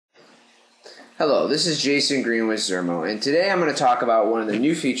Hello, this is Jason Green with Zermo, and today I'm going to talk about one of the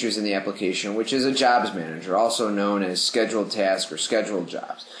new features in the application, which is a jobs manager, also known as scheduled task or scheduled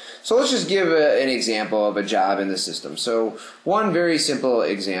jobs. So let's just give an example of a job in the system. So one very simple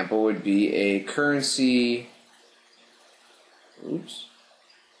example would be a currency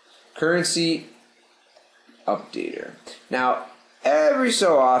updater. Now, every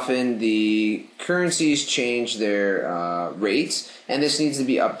so often, the currencies change their rates, and this needs to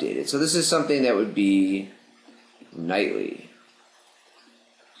be updated. So this is something that would be nightly.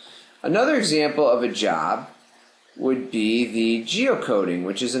 Another example of a job would be the geocoding,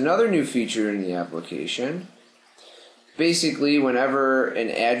 which is another new feature in the application. Basically, whenever an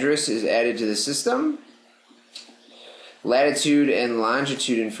address is added to the system, latitude and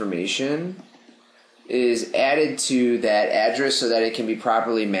longitude information is added to that address so that it can be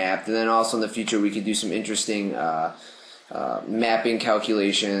properly mapped, and then also in the future we could do some interesting mapping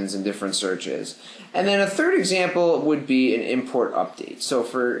calculations and different searches. And then a third example would be an import update. So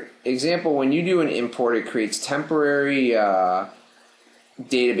for example, when you do an import, it creates temporary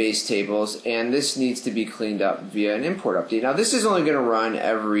database tables, and this needs to be cleaned up via an import update. Now this is only going to run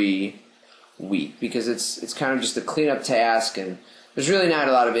every week because it's kind of just a cleanup task, and there's really not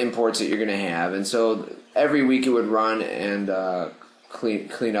a lot of imports that you're going to have, and so every week it would run and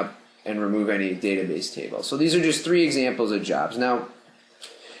clean up and remove any database table. So these are just three examples of jobs. Now,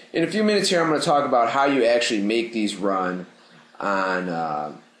 in a few minutes here, I'm going to talk about how you actually make these run on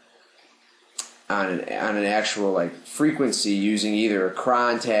an actual frequency using either a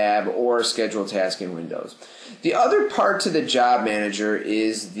crontab or a scheduled task in Windows. The other part to the job manager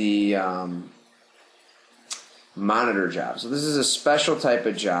is the monitor job. So this is a special type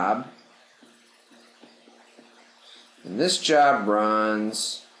of job, and this job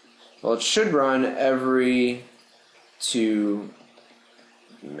runs, well, it should run every 2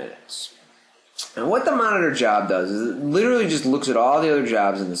 minutes. And what the monitor job does is it literally just looks at all the other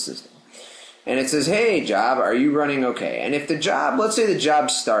jobs in the system, and it says, hey job, are you running okay? And if the job, let's say the job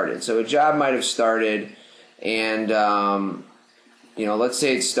started, so a job might have started, and let's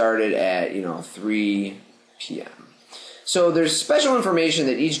say it started at 3 p.m. So there's special information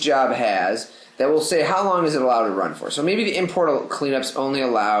that each job has that will say how long is it allowed to run for. So maybe the import cleanup's only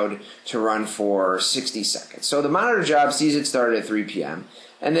allowed to run for 60 seconds. So the monitor job sees it started at 3 p.m.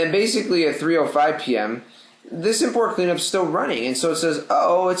 and then basically at 3:05 p.m. this import cleanup's still running, and so it says,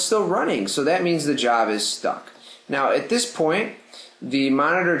 oh, it's still running, so that means the job is stuck. Now at this point, the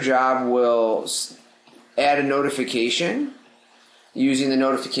monitor job will add a notification using the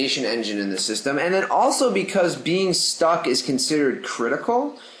notification engine in the system, and then also because being stuck is considered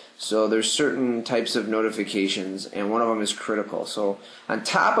critical, so there's certain types of notifications, and one of them is critical. So on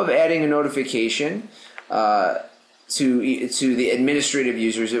top of adding a notification to the administrative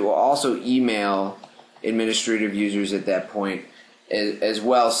users, it will also email administrative users at that point as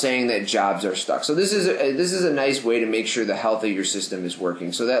well, saying that jobs are stuck. So this is a nice way to make sure the health of your system is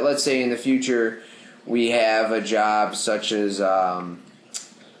working. So that, let's say in the future we have a job such as, I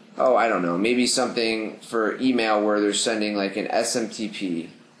don't know, maybe something for email where they're sending like an SMTP,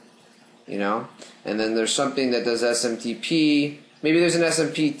 and then there's something that does SMTP, maybe there's an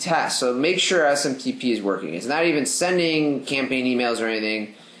SMP test, so make sure SMTP is working. It's not even sending campaign emails or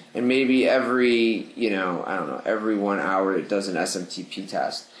anything, and maybe every, every 1 hour it does an SMTP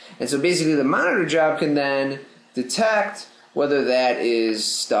test. And so basically the monitor job can then detect whether that is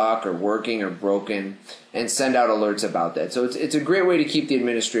stuck or working or broken, and send out alerts about that. So it's a great way to keep the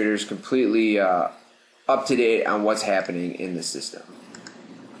administrators completely up to date on what's happening in the system.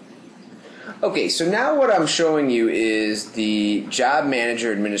 Okay, so now what I'm showing you is the Job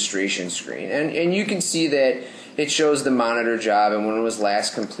Manager Administration screen, and you can see that it shows the monitor job and when it was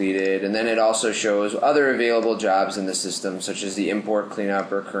last completed, and then it also shows other available jobs in the system, such as the import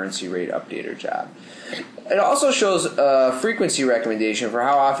cleanup or currency rate updater job. It also shows a frequency recommendation for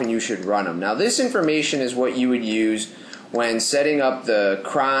how often you should run them. Now this information is what you would use when setting up the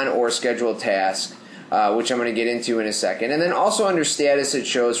cron or scheduled task, which I'm going to get into in a second. And then also under status it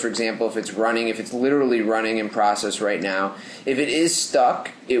shows, for example, if it's running, if it's literally running in process right now. If it is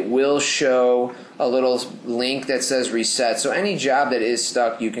stuck, it will show a little link that says reset. So any job that is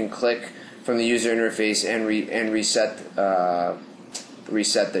stuck, you can click from the user interface and reset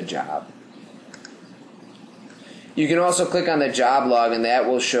the job. You can also click on the job log, and that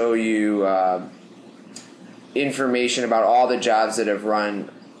will show you information about all the jobs that have run.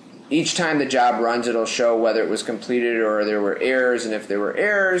 Each time the job runs, it'll show whether it was completed or there were errors, and if there were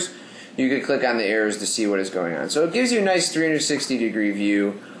errors, you could click on the errors to see what is going on. So it gives you a nice 360-degree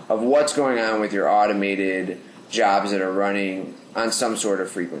view of what's going on with your automated jobs that are running on some sort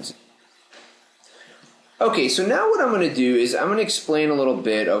of frequency. Okay, so now what I'm going to do is I'm going to explain a little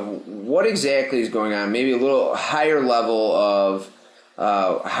bit of what exactly is going on, maybe a little higher level of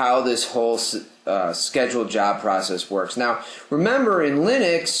how this whole scheduled job process works. Now, remember in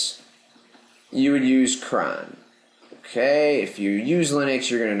Linux, you would use cron. Okay, if you use Linux,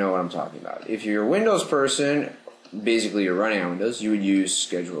 you're going to know what I'm talking about. If you're a Windows person, basically you're running on Windows, you would use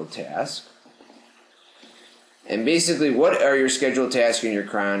scheduled task. And basically, what are your scheduled tasks and your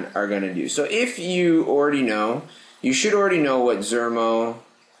cron are going to do? So if you already know, you should already know what Zermo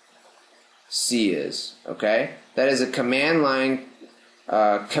C is. Okay, that is a command line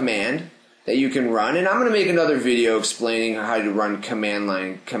command that you can run. And I'm going to make another video explaining how to run command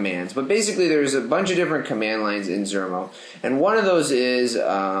line commands. But basically, there's a bunch of different command lines in Zermo, and one of those is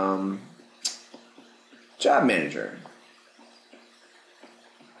Job Manager.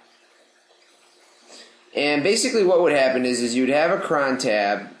 And basically what would happen is you'd have a cron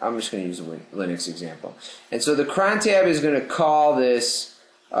tab. I'm just going to use a Linux example. And so the cron tab is going to call this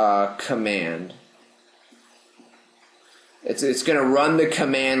command. It's going to run the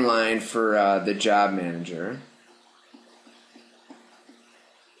command line for the job manager.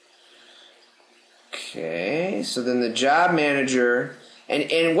 Okay, so then the job manager...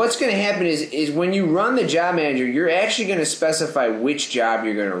 And what's going to happen is when you run the job manager, you're actually going to specify which job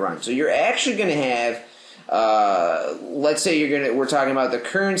you're going to run. So you're actually going to have... let's say we're talking about the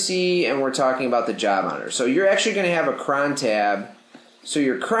currency and we're talking about the job monitor. So you're actually going to have a cron tab. So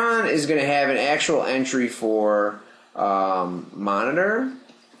your cron is going to have an actual entry for monitor.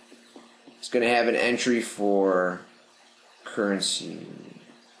 It's going to have an entry for currency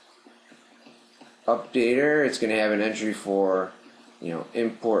updater. It's going to have an entry for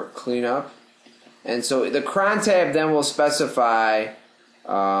import cleanup. And so the cron tab then will specify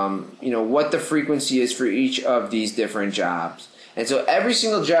what the frequency is for each of these different jobs. And so every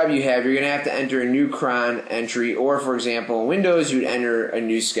single job you have, you're going to have to enter a new cron entry, or for example, in Windows, you'd enter a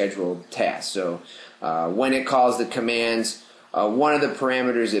new scheduled task. So when it calls the commands, one of the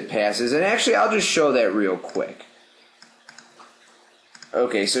parameters it passes, and actually I'll just show that real quick.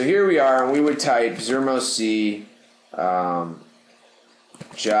 Okay, so here we are, and we would type Zermo C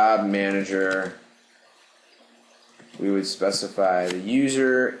job manager. We would specify the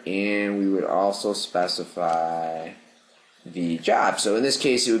user, and we would also specify the job. So in this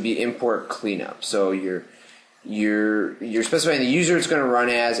case, it would be import cleanup. So you're specifying the user it's going to run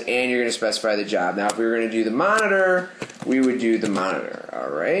as, and you're going to specify the job. Now, if we were going to do the monitor, we would do the monitor. All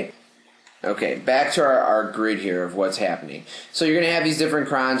right. Okay, back to our grid here of what's happening. So you're going to have these different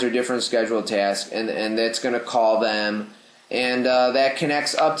crons or different scheduled tasks, and that's going to call them. And that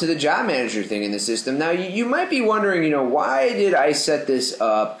connects up to the job manager thing in the system. Now, you might be wondering, why did I set this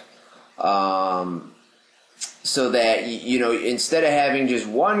up so that, instead of having just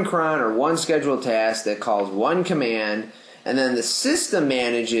one cron or one scheduled task that calls one command, and then the system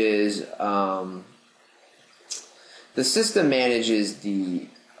manages the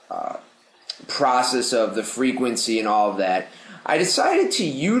process of the frequency and all of that, I decided to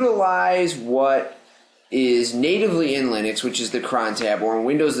utilize what is natively in Linux, which is the cron tab, or in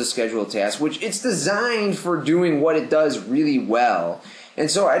Windows the scheduled task, which it's designed for doing what it does really well. And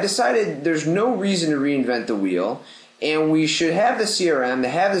so I decided there's no reason to reinvent the wheel, and we should have the CRM, to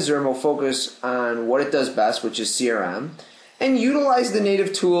have the Zermo focus on what it does best, which is CRM, and utilize the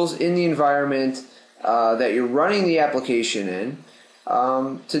native tools in the environment that you're running the application in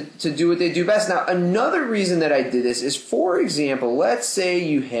to do what they do best. Now, another reason that I did this is, for example, let's say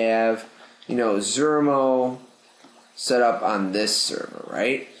you have Zermo set up on this server,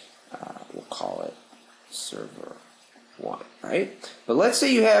 right? We'll call it server 1, right? But let's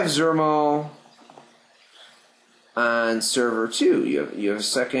say you have Zermo on server 2. You have a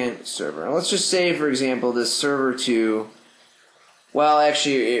second server. Now let's just say, for example, this server 2, well,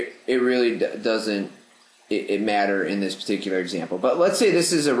 actually, it really doesn't matter in this particular example. But let's say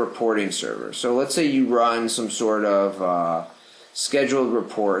this is a reporting server. So let's say you run some sort of scheduled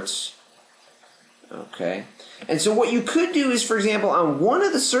reports. Okay, and so what you could do is, for example, on one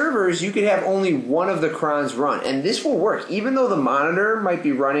of the servers, you could have only one of the crons run, and this will work even though the monitor might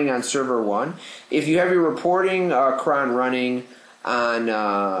be running on server 1. If you have your reporting cron running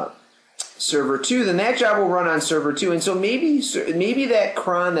on server 2, then that job will run on server 2, and so maybe that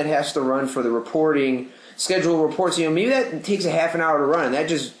cron that has to run for the reporting scheduled reports, maybe that takes a half an hour to run, and that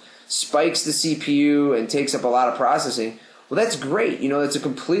just spikes the CPU and takes up a lot of processing. Well, that's great. It's a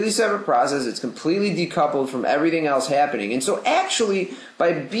completely separate process. It's completely decoupled from everything else happening. And so actually,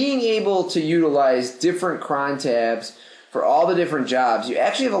 by being able to utilize different cron tabs for all the different jobs, you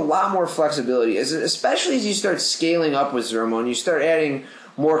actually have a lot more flexibility, especially as you start scaling up with Zermo and you start adding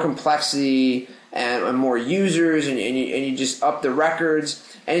more complexity and more users, and you just up the records,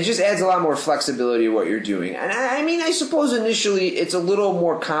 and it just adds a lot more flexibility to what you're doing. And I mean, I suppose initially it's a little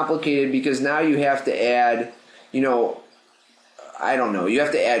more complicated because now you have to add, I don't know, you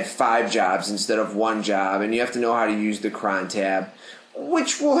have to add 5 jobs instead of 1 job, and you have to know how to use the crontab,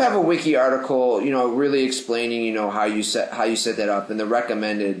 which will have a wiki article, really explaining, how you set that up and the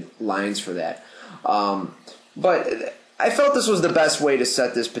recommended lines for that. But I felt this was the best way to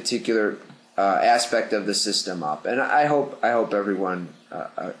set this particular aspect of the system up, and I hope everyone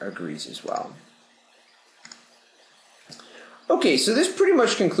agrees as well. Okay, so this pretty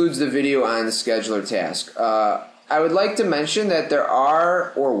much concludes the video on the scheduler task. I would like to mention that there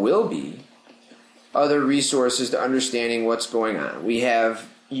are, or will be, other resources to understanding what's going on. We have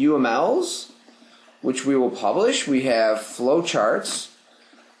UMLs, which we will publish. We have flowcharts,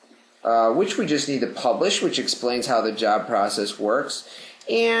 which we just need to publish, which explains how the job process works.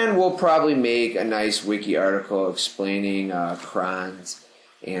 And we'll probably make a nice wiki article explaining crons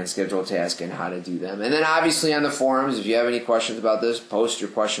and schedule task and how to do them. And then obviously on the forums, if you have any questions about this, post your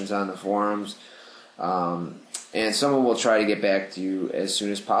questions on the forums. And someone will try to get back to you as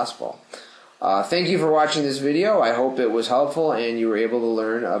soon as possible. Thank you for watching this video. I hope it was helpful and you were able to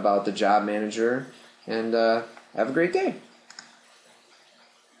learn about the job manager. And have a great day.